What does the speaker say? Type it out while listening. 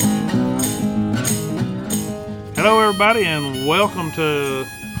Hello, everybody, and welcome to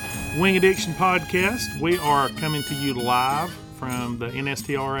Wing Addiction Podcast. We are coming to you live from the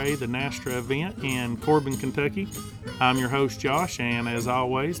NSTRA, the NASTRA event in Corbin, Kentucky. I'm your host, Josh, and as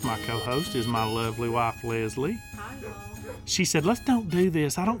always, my co-host is my lovely wife, Leslie. Hi, y'all. She said, let's don't do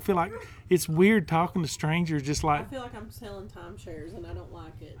this. I don't feel like it's weird talking to strangers just like... I feel like I'm selling timeshares, and I don't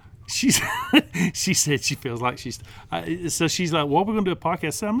like it. She said she feels like she's... so she's like, well, we're going to do a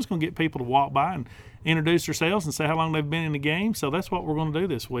podcast. So I'm just going to get people to walk by and introduce themselves and say how long they've been in the game. So that's what we're going to do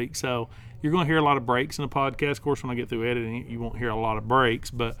this week. So you're going to hear a lot of breaks in the podcast. Of course, when I get through editing it, you won't hear a lot of breaks.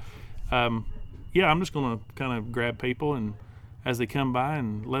 But, yeah, I'm just going to kind of grab people and as they come by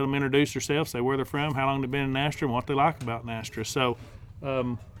and let them introduce themselves, say where they're from, how long they've been in NASTRA, and what they like about NASTRA. So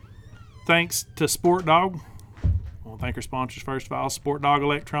thanks to Sport Dog. I want to thank our sponsors first of all, Sport Dog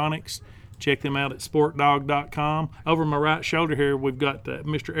Electronics. Check them out at sportdog.com. Over my right shoulder here, we've got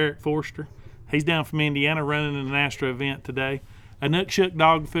Mr. Eric Forster. He's down from Indiana running an NASTRA event today. Inukshuk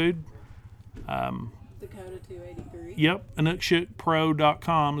Dog Food. Dakota 283. Yep,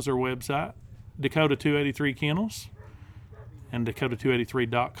 InukshukPro.com is our website. Dakota 283 Kennels and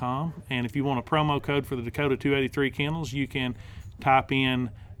Dakota283.com. And if you want a promo code for the Dakota 283 Kennels, you can type in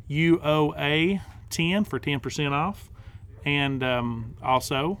UOA10 for 10% off. And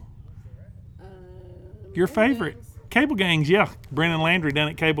also, your favorite, Cable Gangs. Yeah, Brennan Landry done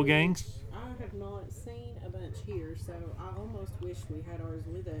at Cable Gangs. I have not seen a bunch here, so I almost wish we had ours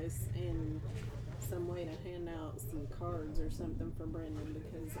with us and some way to hand out some cards or something for Brendan,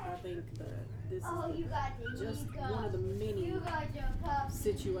 because I think that this is just one of the many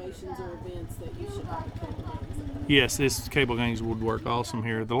situations or events that you should have a Cable Gangs at. Yes, this Cable Gangs would work awesome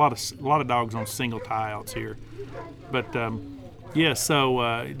here. A lot of dogs on single tie-outs here. But, yeah,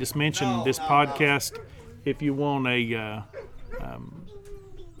 so just mention this podcast. If you want a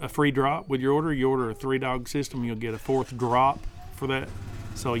free drop with your order, you order a 3-dog system, you'll get a 4th drop for that.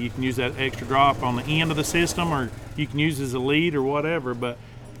 So you can use that extra drop on the end of the system, or you can use it as a lead or whatever. But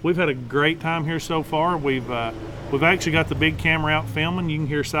we've had a great time here so far. We've actually got the big camera out filming. You can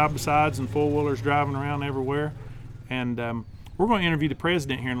hear side-by-sides and four-wheelers driving around everywhere. And we're going to interview the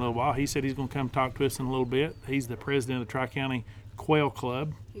president here in a little while. He said he's going to come talk to us in a little bit. He's the president of the Tri-County Quail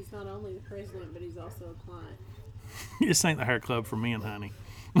Club. He's not only the president, but he's also a client. This ain't the hair club for men, honey.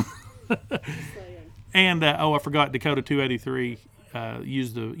 Just saying. And, I forgot Dakota 283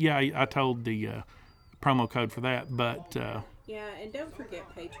 used I told the promo code for that, but... yeah, and don't forget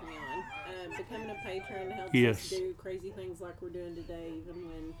Patreon. Becoming a patron helps Yes. us do crazy things like we're doing today, even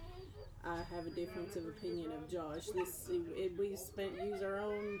when I have a difference of opinion of Josh. We use our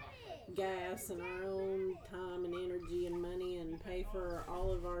own gas and our own time and energy and money and pay for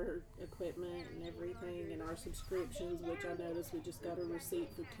all of our equipment and everything and our subscriptions, which I noticed we just got a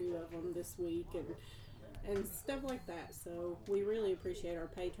receipt for 2 of them this week and stuff like that. So we really appreciate our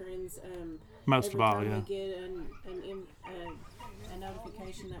patrons. Most of all, every yeah. time we get a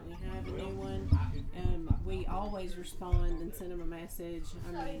notification that we have a new one, we always respond and send them a message.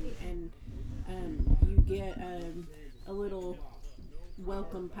 You get a little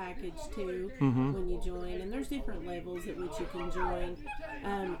welcome package too when you join, and there's different levels at which you can join.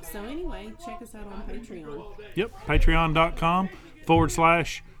 So anyway, check us out on Patreon. Yep, patreon.com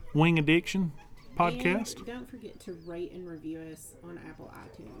 /Wing Addiction Podcast. And don't forget to rate and review us on Apple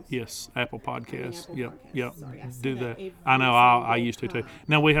iTunes. Yes, Apple Podcasts. Apple Yep, Podcasts. yep. Sorry, I say Do that that. every I know. single I used to too. time.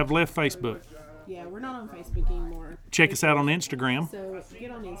 Now we have left Facebook. Yeah, we're not on Facebook anymore. Check us out on Instagram. So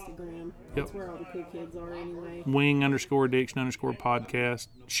get on Instagram. That's where all the cool kids are anyway. Wing_addiction_podcast.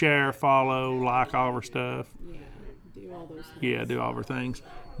 Share, follow, like all of our stuff. Yeah, do all those things. Yeah, do all of our things.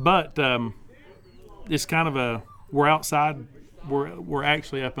 But it's kind of we're outside. We're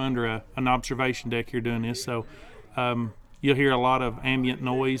actually up under an observation deck here doing this. So you'll hear a lot of ambient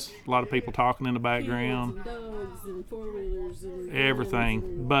noise, a lot of people talking in the background. Kids and dogs and four-wheelers and Everything.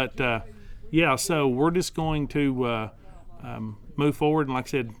 and But yeah, so we're just going to move forward, and like I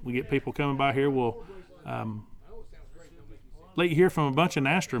said, we get people coming by here. We'll let you hear from a bunch of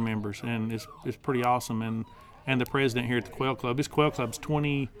NASTRA members, and it's pretty awesome. And the president here at the Quail Club. This Quail Club's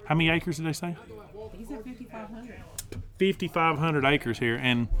 20. How many acres did they say? He said 5,500. 5,500 acres here,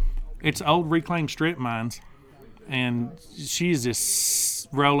 and it's old reclaimed strip mines. And she's just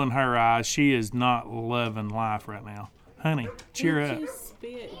rolling her eyes. She is not loving life right now, honey. Cheer up. He just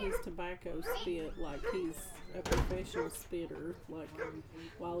spit his tobacco spit like he's a professional spitter, like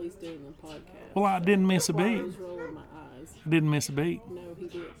while he's doing the podcast. Well, I didn't miss a That's why I beat. was rolling my eyes. Didn't miss a beat. No, he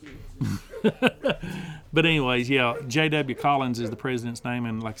didn't. But anyways, yeah, J.W. Collins is the president's name,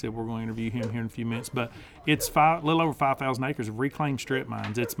 and like I said, we're going to interview him here in a few minutes. But it's a little over 5,000 acres of reclaimed strip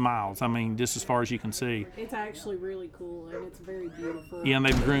mines. It's miles. I mean, just as far as you can see. It's actually really cool, and it's very beautiful. Yeah, and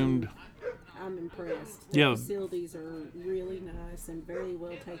they've groomed. I'm impressed. The facilities are really nice and very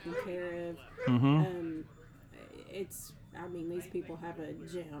well taken care of. Mm-hmm. These people have a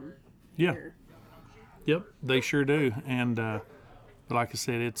gem. Yeah. Here. Yep, they sure do. And like I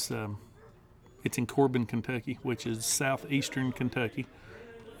said, it's in Corbin, Kentucky, which is southeastern Kentucky,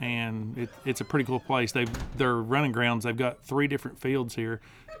 and it's a pretty cool place. Their running grounds. They've got 3 different fields here.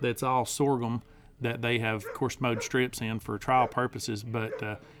 That's all sorghum that they have, of course, mowed strips in for trial purposes,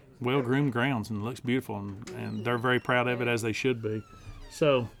 but well-groomed grounds, and it looks beautiful, and they're very proud of it, as they should be.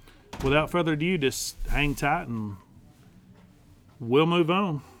 So, without further ado, just hang tight, and we'll move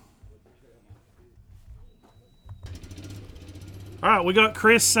on. All right, we got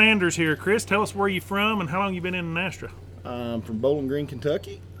Chris Sanders here. Chris, tell us where you're from and how long you been in Nastra. I'm from Bowling Green,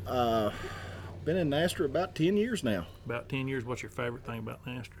 Kentucky. Been in Nastra about 10 years now. About 10 years. What's your favorite thing about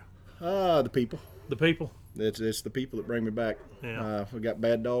Nastra? The people. The people? It's the people that bring me back. Yeah. We got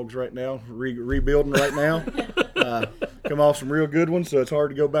bad dogs right now, rebuilding right now. Come off some real good ones, so it's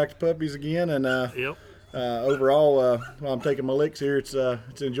hard to go back to puppies again. And Yep. Overall, while I'm taking my licks here, it's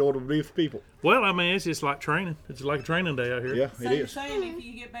enjoyable to be with the people. Well, I mean, it's just like training. It's like a training day out here. Yeah, So it you're is. saying if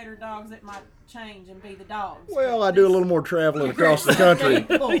you get better dogs, it might change and be the dogs. Well, I do a little more traveling across the country.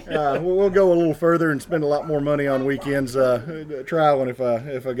 We'll go a little further and spend a lot more money on weekends trialing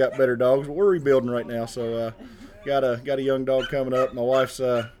if I got better dogs. But we're rebuilding right now, so got a young dog coming up. My wife's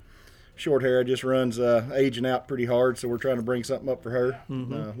short hair just runs aging out pretty hard, so we're trying to bring something up for her.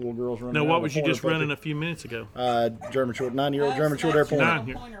 Little girl's running. Now, around what with was you just pointer running a few minutes ago? puppy. German short, 9-year-old German short hair pointer. 9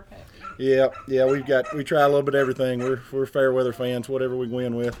 here. Pointer puppy. Yeah, we try a little bit of everything. We're fair weather fans, whatever we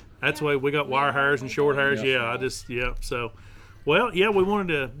win with. That's why we got wire hairs and short hairs. Yeah, So, well, yeah, we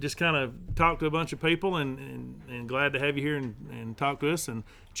wanted to just kind of talk to a bunch of people, and glad to have you here and talk to us, and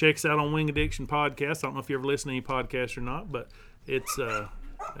check us out on Wing Addiction Podcast. I don't know if you ever listen to any podcasts or not, but it's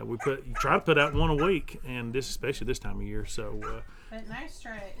we try to put out one a week, and especially this time of year. So. But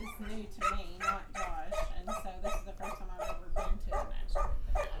Nastra is new to me, not Josh, and so this is the first time I've ever been to a Nastra.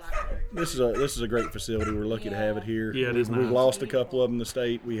 This is a great facility. We're lucky to have it here. Yeah, it is We've nice. lost a couple of them in the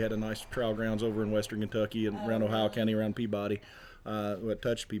state. We had a nice trial grounds over in western Kentucky and around Ohio County, around Peabody. It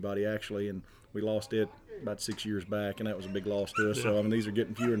touched Peabody actually, and we lost it about 6 years back, and that was a big loss to us. Yeah. So I mean, these are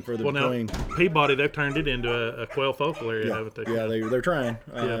getting fewer and further Well, between. now Peabody, they've turned it into a quail focal area, haven't they? Yeah, they're trying,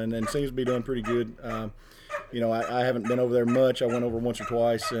 Yeah. and seems to be doing pretty good. I haven't been over there much. I went over once or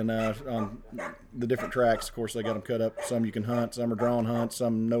twice, and on the different tracks, of course, they got them cut up. Some you can hunt, some are drawn hunts,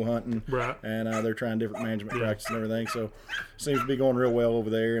 some no hunting. Right. And they're trying different management practices and everything. So seems to be going real well over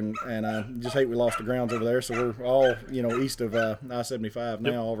there. And just hate we lost the grounds over there. So we're all east of I-75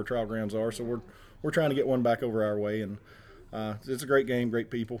 now. All of our trial grounds are. So we're trying to get one back over our way. And it's a great game, great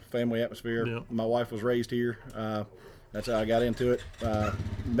people, family atmosphere. Yep. My wife was raised here. That's how I got into it.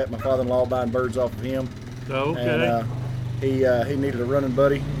 Met my father-in-law buying birds off of him. Oh, okay. And he needed a running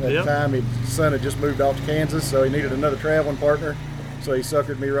buddy at Yep. the time. His son had just moved off to Kansas, so he needed another traveling partner. So he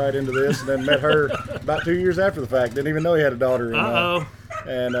suckered me right into this, and then met her about 2 years after the fact. Didn't even know he had a daughter.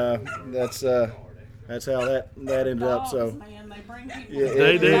 And that's how that ended up. Dogs, So man, they bring people. yeah,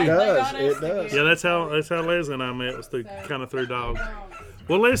 They do. It does. got us It does. Yeah, that's how Leslie and I met, was kind of through dogs.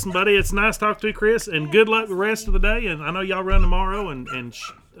 Well, listen, buddy, it's nice talking to you, Chris, and good luck the rest of the day. And I know y'all run tomorrow, and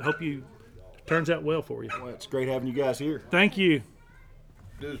I hope you turns out well for you. Well, it's great having you guys here. Thank you.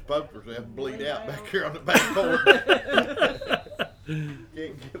 Those pokers have to bleed out back here on the back porch.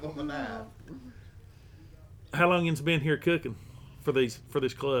 Can't give them a knife. How long you been here cooking for this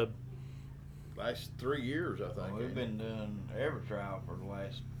club? Last 3 years, I think. We've been doing every trial for the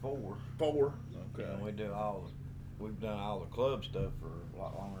last 4. 4. Okay. And we've done all the club stuff for a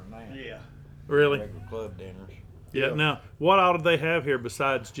lot longer than that. Yeah. Really? Regular club dinners. Yeah. Now, what all do they have here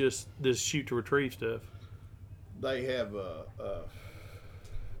besides just this shoot to retrieve stuff? They have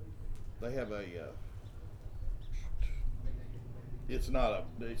it's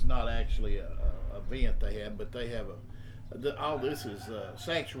not actually a event they have, but they have all this is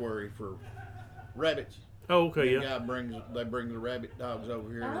sanctuary for rabbits. Oh, okay, The yeah. guy they bring the rabbit dogs over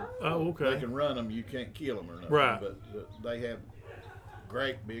here. Oh, They okay. can run them. You can't kill them or nothing. Right. But they have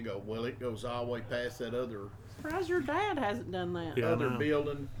great big old. Well, it goes all the way past that other Surprised your dad hasn't done that. Yeah, I other know.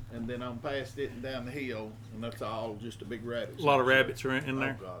 building, and then on past it and down the hill, and that's all just a big rabbit. A lot of rabbits are in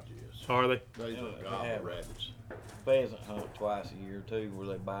there. Oh God, yes. Are they? These Yeah, are they gobble have. rabbits. Pheasant hunt twice a year too, where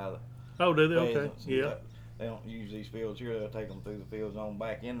they buy the Oh, do they? Okay. pheasants. and Yeah. They don't use these fields here. They'll take them through the fields on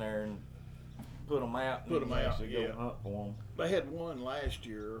back in there and put them out. Put 'em out, actually yeah. Go hunt for them. They had one last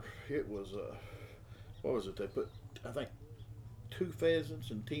year. It was what was it? They put, I think, 2 pheasants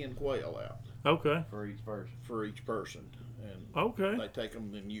and 10 quail out Okay. For each person. for each person, and Okay. they take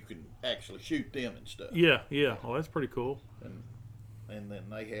them and you can actually shoot them and stuff. Yeah. Yeah. Well, that's pretty cool. And then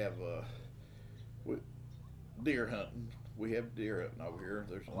they have deer hunting. We have deer hunting over here.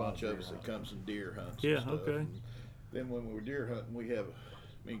 There's a A lot bunch of of deer us that hunting. comes and deer hunts. Yeah, and stuff. okay. And then when we're deer hunting,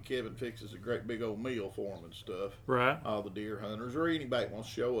 me and Kevin fixes a great big old meal for them and stuff. Right. All the deer hunters or anybody that wants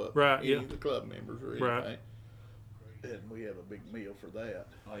to show up. Right, Any yeah. of the club members or anything. Right. And we have a big meal for that.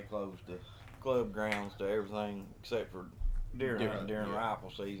 They closed the club grounds to everything except for deer Deer hunting during hunting, yeah.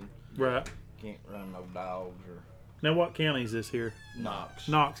 rifle season. Right. Can't run no dogs or Now, what county is this here? Knox.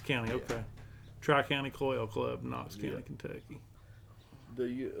 Knox County. Okay. Tri-County Quail Club, Knox County, Yeah. Kentucky.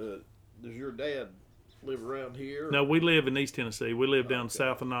 Does your dad live around here? No, we live in East Tennessee. We live down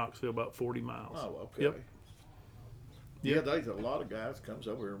south of Knoxville, about 40 miles. Oh, okay. Yep. Yeah, there's a lot of guys comes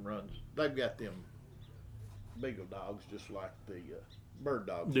over here and runs. They've got them beagle dogs just like the bird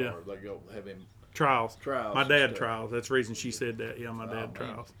dogs Yeah. are. They go have him Trials. trials. My and dad stuff. trials. That's the reason she said that. Yeah, my Oh, dad man.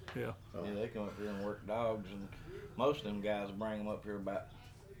 trials. Yeah. yeah, they come up here and work dogs, and most of them guys bring them up here about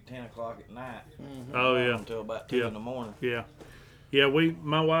 10 o'clock at night. Oh, yeah. Until about 2 Yeah. in the morning. Yeah. Yeah,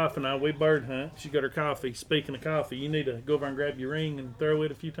 my wife and I, we bird hunt. She got her coffee. Speaking of coffee, you need to go over and grab your ring and throw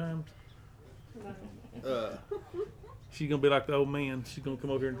it a few times. Uh, She's going to be like the old man. She's going to come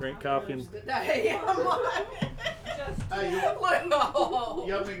over here and drink coffee. And, Today, I'm like, hey, you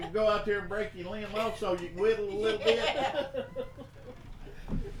want me to go out there and break your limb off so you can whittle a little bit?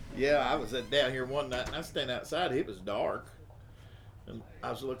 Yeah, I was down here one night and I was standing outside. It was dark. And I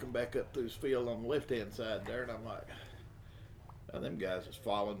was looking back up through this field on the left-hand side there, and I'm like, oh, them guys is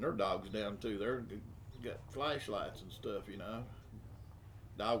following their dogs down too. They're got flashlights and stuff, you know.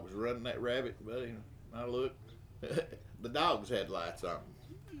 Dog was running that rabbit, but I looked. The dogs had lights on.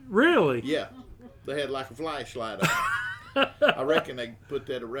 really? Yeah, they had like a flashlight on. I reckon they put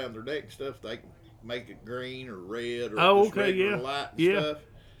that around their neck and stuff. They can make it green or red or Oh, just okay, regular yeah. light and Yeah. stuff.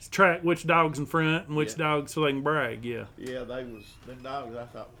 It's track which dog's in front and which Yeah. dogs so they can brag. Yeah. Yeah, them dogs. I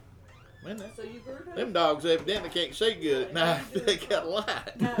thought, man, So you grew up? them dogs evidently can't see good at night. They got a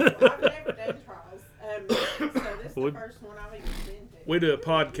light. no, I've never done trials. So this is We- the first one I've even been to. We do a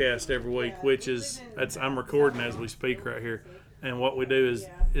podcast every week, which is I'm recording as we speak right here. And what we do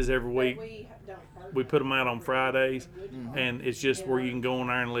is every week We don't we put them out on Fridays, and it's just where you can go on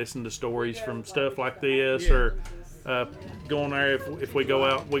there and listen to stories from stuff like this, or go on there if we go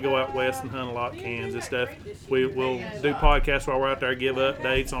out west and hunt a lot in Kansas stuff. We'll do podcasts while we're out there, give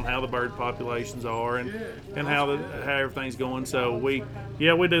updates on how the bird populations are and how everything's going. So we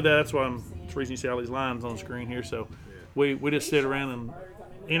do that. That's why that's the reason you see all these lines on the screen here. So we just sit around and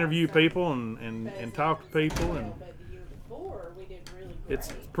interview people and talk to people, and But the year before, we did really great.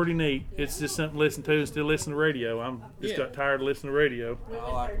 it's pretty neat. It's just something to listen to and still listen to radio. I'm just got tired of listening to radio.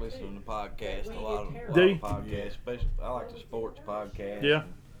 I like listening to podcasts. A lot of Do you? podcasts. Especially, I like the sports podcast. Yeah.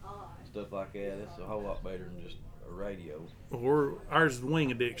 and stuff like that. It's a whole lot better than just a radio. Ours is the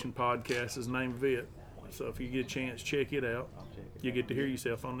Wing Addiction Podcast is the name of it. So if you get a chance, check it out. I'll check it You get to hear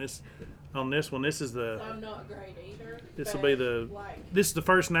yourself on this one. This is the I'm not great either. this will but, be the like, this is the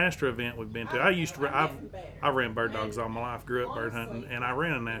first NASTRA event we've been to. I used to I ran bird dogs all my life. Grew up bird hunting, and I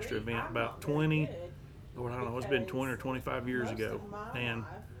ran a NASTRA event about 20. Lord, I don't know. It's been 20 or 25 years ago, and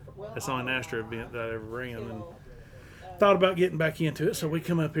that's the only NASTRA event that I ever ran. And thought about getting back into it, so we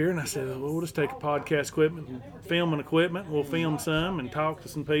come up here and I said, well, we'll just take a podcast equipment and filming equipment. We'll film some and talk to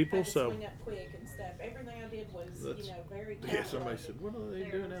some people. So swing up quick and stuff. Everything I did was, very Yeah, somebody said, what are they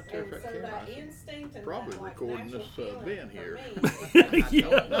doing out there And with so that camera? that I said, instinct and probably that, like, recording natural this, feeling Ben for here. me, Yeah.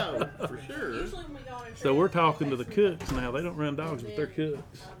 don't know for sure. usually when we go on a So trip, we're talking to the that's when cooks now. They don't run dogs, but they're cooks.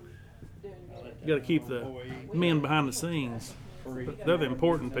 I'm doing good. You got to keep the men behind the scenes. They're the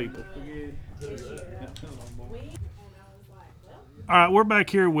important people. All right, we're back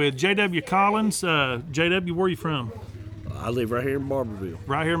here with J.W. Collins. J.W., where are you from? I live right here in Barberville.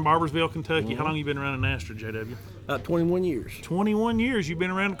 Right here in Barbersville, Kentucky. How long you been running NASTRA, J.W.? About 21 years. 21 years. You've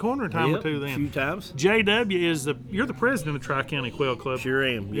been around the corner a time or Yep, two a few then. times. J.W. you're the president of Tri-County Quail Club. Sure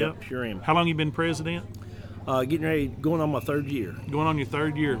am. Yep, Yep. sure am. How long you been president? Getting ready, going on my third year. Going on your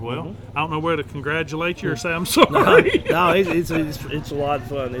third year. Well, I don't know where to congratulate you or say I'm sorry. No, it's a lot of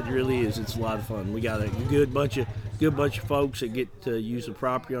fun. It really is. It's a lot of fun. We got a good bunch of folks that get to use the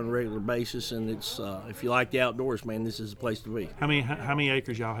property on a regular basis, and it's if you like the outdoors, man, this is the place to be. How many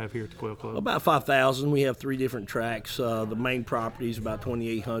acres y'all have here at the Quail Club? About 5,000. We have 3 different tracks. The main property is about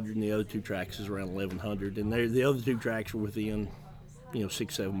 2,800, and the other 2 tracks is around 1,100. And the other 2 tracks are within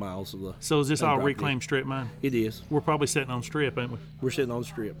 6-7 miles of the. So is this all property. reclaimed strip mine? It is. We're probably sitting on strip, ain't we? We're sitting on the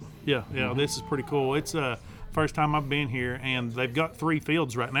strip. Yeah, This is pretty cool. It's first time I've been here, and they've got 3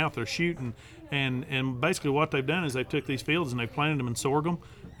 fields right now they're shooting, and basically what they've done is they took these fields and they planted them in sorghum,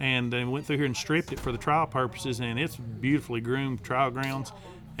 and they went through here and stripped it for the trial purposes, and it's beautifully groomed trial grounds.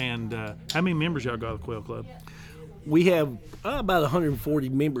 And how many members y'all got at the Quail Club? We have about 140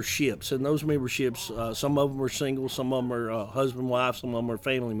 memberships, and those memberships, some of them are single, some of them are husband, wife, some of them are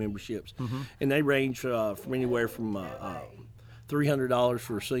family memberships, and they range from anywhere from $300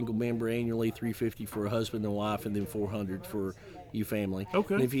 for a single member annually, $350 for a husband and wife, and then $400 for you family.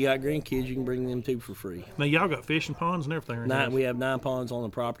 Okay. And if you got grandkids, you can bring them too for free. Now y'all got fishing ponds and everything. We have 9 ponds on the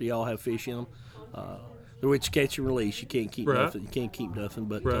property. All have fish in them. It's catch and release. You can't keep nothing. You can't keep nothing.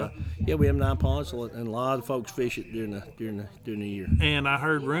 But we have 9 ponds, and a lot of folks fish it during the year. And I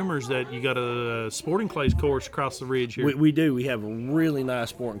heard rumors that you got a sporting clays course across the ridge here. We do. We have a really nice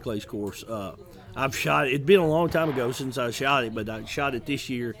sporting clays course. I've shot it. It's been a long time ago since I shot it, but I shot it this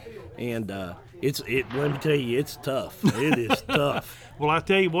year, and let me tell you, it's tough. It is tough. Well, I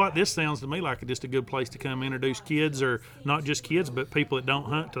tell you what, this sounds to me like just a good place to come introduce kids, or not just kids, but people that don't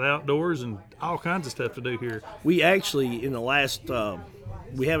hunt, to the outdoors, and all kinds of stuff to do here. We actually, in the last,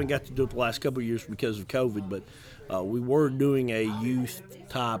 we haven't got to do it the last couple of years because of COVID, but we were doing a youth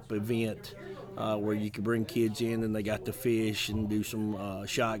type event where you could bring kids in and they got to fish and do some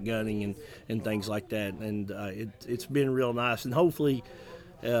shotgunning and things like that. And it's been real nice. And hopefully,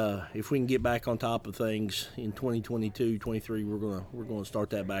 if we can get back on top of things in 2022, 23, we're gonna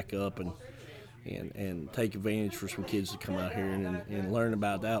start that back up and take advantage for some kids to come out here and learn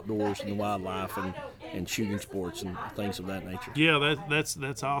about the outdoors and the wildlife and shooting sports and things of that nature. Yeah,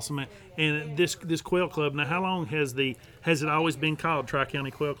 that's awesome. And this Quail Club, now how long has it always been called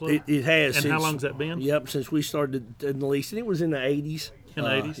Tri-County Quail Club? It has. And how long's that been? Yep, since we started in the lease, and it was in the 80s. In the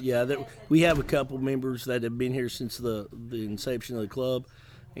 80s? Yeah, we have a couple members that have been here since the inception of the club,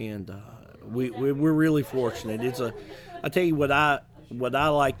 and we're really fortunate. I tell you what I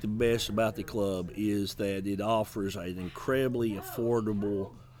like the best about the club is that it offers an incredibly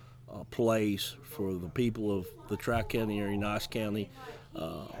affordable place for the people of the Tri-County area, Knox County,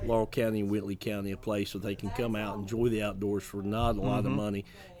 Laurel County, and Whitley County, a place where they can come out and enjoy the outdoors for not a lot of money,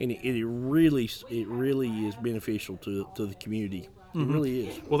 and it really is beneficial to the community. It really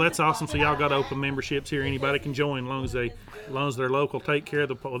is. Well, that's awesome. So y'all got open memberships here. Anybody can join, as long as they're local, take care of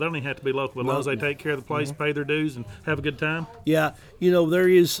the. Well, they don't even have to be local, but as long as they take care of the place, pay their dues, and have a good time. Yeah, there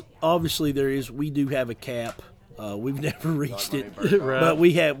is. We do have a cap. We've never reached it, right.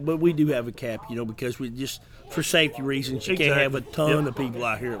 but we do have a cap. Because we just, for safety reasons, you can't have a ton of people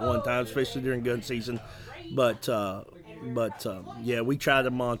out here at one time, especially during gun season. But we try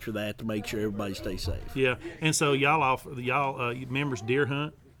to monitor that to make sure everybody stays safe. Yeah, and so y'all members deer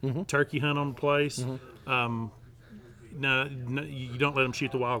hunt, turkey hunt on the place. No, you don't let them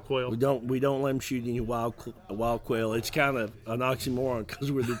shoot the wild quail. We don't let them shoot any wild quail. It's kind of an oxymoron because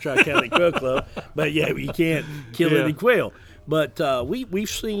we're the Tri-County Quail Club. But yeah, you can't kill any quail. But we've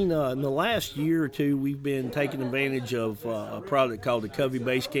seen in the last year or two, we've been taking advantage of a product called the Covey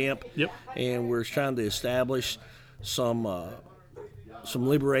Base Camp. Yep. And we're trying to establish some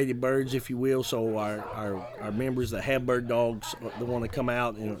liberated birds, if you will. So our members that have bird dogs that want to come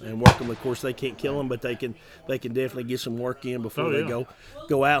out and work them. Of course, they can't kill them, but they can definitely get some work in before they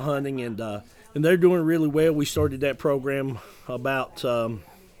go out hunting, and they're doing really well. We started that program about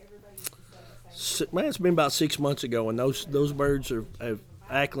it's been about 6 months ago, and those birds have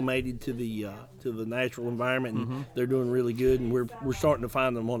acclimated to the natural environment, and they're doing really good, and we're starting to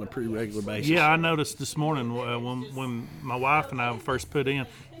find them on a pretty regular basis. Yeah, I noticed this morning when my wife and I first put in.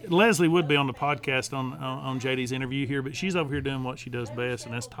 Leslie would be on the podcast on JD's interview here, but she's over here doing what she does best,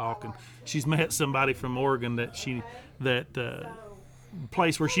 and that's talking. She's met somebody from Oregon that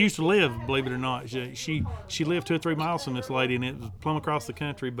place where she used to live, believe it or not. She lived 2 or 3 miles from this lady, and it was plumb across the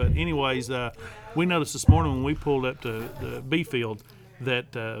country. But anyways, we noticed this morning when we pulled up to the bee field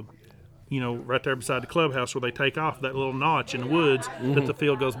that right there beside the clubhouse where they take off that little notch in the woods, that the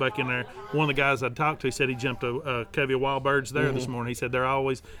field goes back in there. One of the guys I talked to said he jumped a covey of wild birds there this morning. He said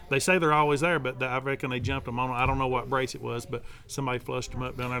they say they're always there, but I reckon they jumped them on. I don't know what brace it was, but somebody flushed them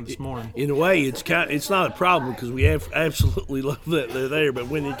up down there this morning. In a way, it's not a problem because we absolutely love that they're there, but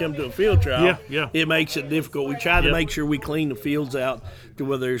when you come to a field trial, it makes it difficult. We try to make sure we clean the fields out to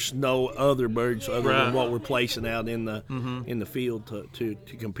where there's no other birds other than what we're placing out in the field to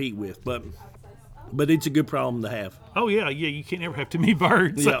compete with. But it's a good problem to have. Oh, yeah. You can't never have too many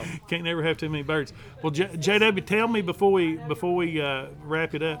birds. Yeah. Can't never have too many birds. Well, JW, tell me before we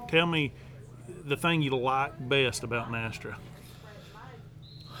wrap it up, tell me the thing you like best about Nastra.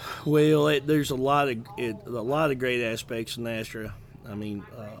 Well, there's a lot of great aspects of NASTRA. I mean,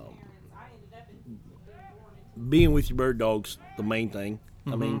 being with your bird dog's the main thing.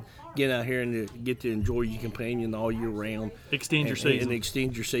 I mean, get out here and get to enjoy your companion all year round. Extend your season. And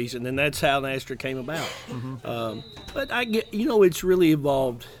extend your season. And that's how NASTRA came about. But it's really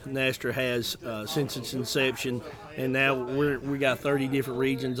evolved. NASTRA has since its inception. And now we got 30 different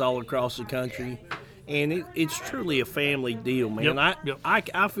regions all across the country. And it's truly a family deal, man.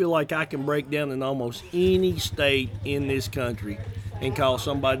 I feel like I can break down in almost any state in this country and call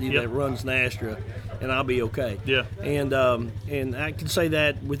somebody that runs NASTRA, and I'll be okay. Yeah. And I can say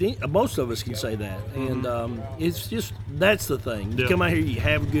that most of us can say that. And it's just, that's the thing. You come out here, you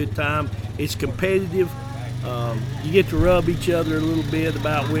have a good time. It's competitive. You get to rub each other a little bit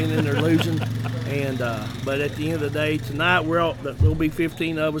about winning or losing. And but at the end of the day, tonight there'll be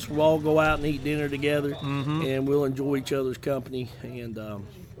 15 of us. We'll all go out and eat dinner together, and we'll enjoy each other's company. And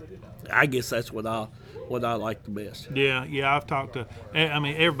I guess that's what I like the best. Yeah. I've talked to. I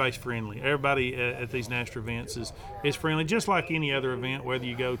mean, everybody's friendly. Everybody at these NASTRA events is friendly, just like any other event. Whether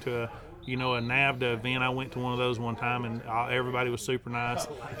you go to a NAVDA event. I went to one of those one time, and everybody was super nice.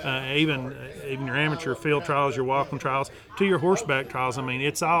 Even your amateur field trials, your walking trials, to your horseback trials. I mean,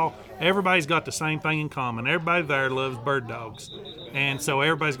 everybody's got the same thing in common. Everybody there loves bird dogs. And so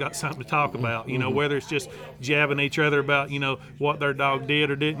everybody's got something to talk about, whether it's just jabbing each other about, what their dog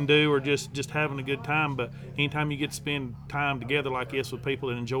did or didn't do, or just having a good time. But anytime you get to spend time together like this with people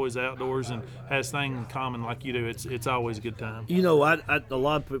that enjoys the outdoors and has things in common like you do, it's always a good time. A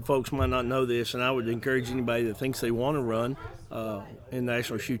lot of folks might not know this, and I would encourage anybody that thinks they want to run in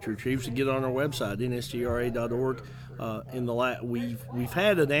National Shoot Your Retrievers to get on our website, nsgra.org. We've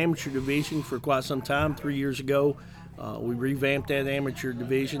had an amateur division for quite some time. 3 years ago, we revamped that amateur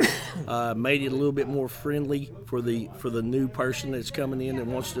division, made it a little bit more friendly for the new person that's coming in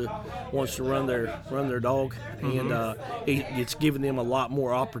and wants to run their dog, and it's given them a lot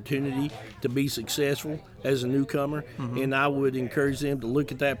more opportunity to be successful as a newcomer. And I would encourage them to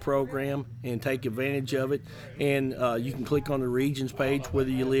look at that program and take advantage of it. And you can click on the regions page, whether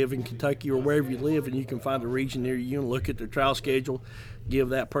you live in Kentucky or wherever you live, and you can find a region near you and look at their trial schedule. Give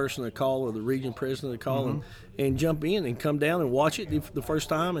that person a call or the region president a call and jump in and come down and watch it the first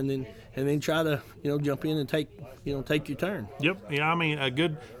time, and then try to jump in and take your turn. Yep. Yeah. I mean, a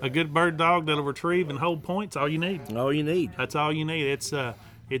good bird dog that'll retrieve and hold points. All you need. All you need. That's all you need.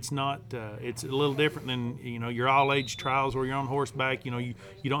 It's not. It's a little different than your all age trials where you're on horseback. You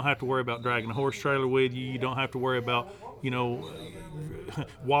don't have to worry about dragging a horse trailer with you. You don't have to worry about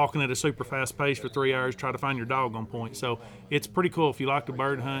walking at a super fast pace for 3 hours to try to find your dog on point. So it's pretty cool. If you like to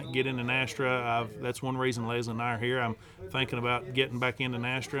bird hunt, get into NASTRA. That's one reason Leslie and I are here. I'm thinking about getting back into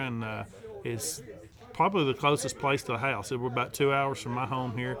NASTRA, and it's probably the closest place to the house. We're about 2 hours from my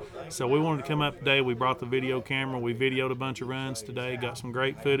home here. So we wanted to come up today. We brought the video camera. We videoed a bunch of runs today, got some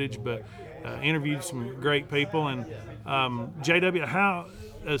great footage, but interviewed some great people. And JW,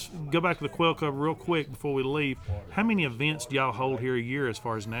 go back to the Quail Club real quick before we leave. How many events do y'all hold here a year as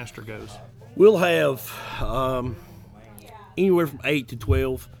far as NASTRA goes? We'll have anywhere from 8 to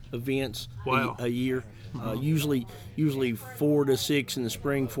 12 events a year. Usually 4 to 6 in the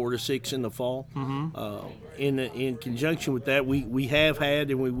spring, 4 to 6 in the fall. In conjunction with that, we have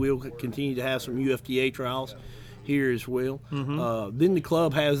had and we will continue to have some UFTA trials here as well. Then the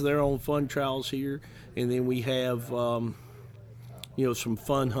club has their own fun trials here, and then we have some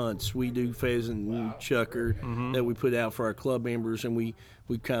fun hunts. We do pheasant and chucker that we put out for our club members, and we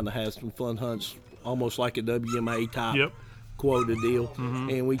kind of have some fun hunts, almost like a WMA type quota deal,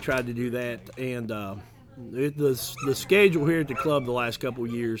 and we tried to do that. And the schedule here at the club the last couple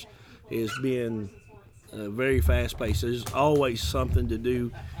of years has been very fast paced. There's always something to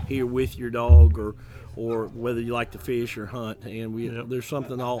do here with your dog, or whether you like to fish or hunt, and there's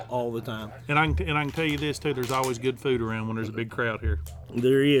something all the time. And I can tell you this too: there's always good food around when there's a big crowd here.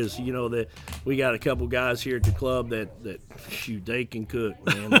 There is. That we got a couple guys here at the club that shoot, they can cook,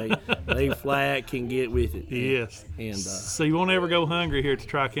 man. They flat can get with it. Yes. And so you won't ever go hungry here at the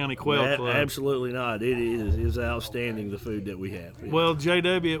Tri-County Quail Club. Absolutely not. It's outstanding, the food that we have. Yeah. Well,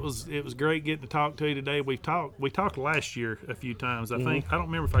 JW, it was great getting to talk to you today. We talked last year a few times. I don't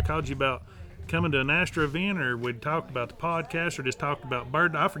remember if I called you about coming to a NASTRA event, or we'd talked about the podcast, or just talked about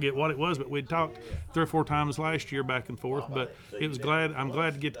bird. I forget what it was, but we'd talked 3 or 4 times last year back and forth. But I'm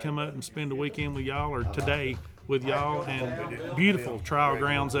glad to get to come up and spend a weekend with y'all, or today with y'all, and beautiful trial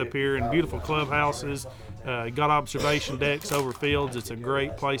grounds up here and beautiful clubhouses Got observation decks over fields. It's a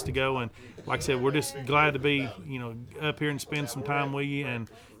great place to go. And like I said, we're just glad to be, up here and spend some time with you. And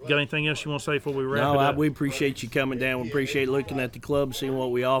got anything else you want to say before we wrap it up? We appreciate you coming down. We appreciate looking at the club, seeing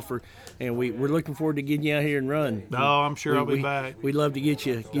what we offer, and we're looking forward to getting you out here and run. Oh, I'm sure I'll be back. We'd love to get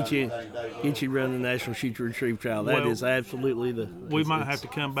you run the National Shoot to Retrieve Trial. That is absolutely we might have to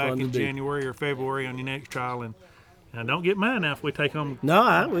come back in January or February on your next trial, and don't get mad now if we take home. We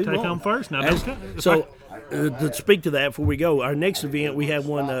take won't. home first. Now, to speak to that before we go, our next event we have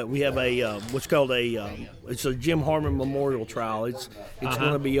one. We have a what's called it's a Jim Harmon Memorial Trial. It's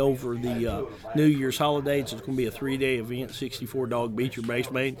going to be over the New Year's holidays. It's going to be a 3-day event, 64 dog beacher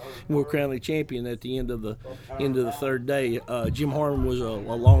base mate, and we'll crown the champion at the end of the third day. Jim Harmon was a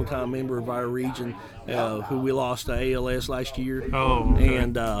longtime member of our region, who we lost to ALS last year. Oh, okay.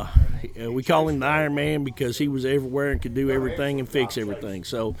 And we call him the Iron Man because he was everywhere and could do everything and fix everything.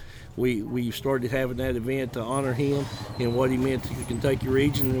 So we started having that event to honor him and what he meant to the Kentucky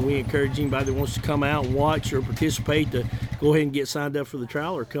region, and we encourage anybody that wants to come out and watch or participate to go ahead and get signed up for the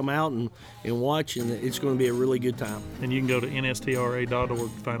trial or come out and watch, and it's going to be a really good time. And you can go to nstra.org to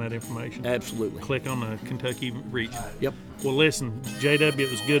find that information. Absolutely. Click on the Kentucky region. Yep. Well, listen, JW, it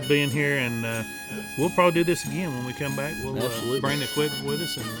was good being here, and we'll probably do this again when we come back. We'll bring the equipment with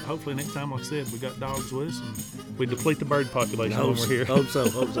us, and hopefully next time, like I said, we got dogs with us, and we deplete the bird population when we're here. Hope so.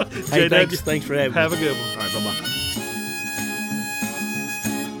 Hey, JW, thanks for having me. Have a good one. All right, bye-bye.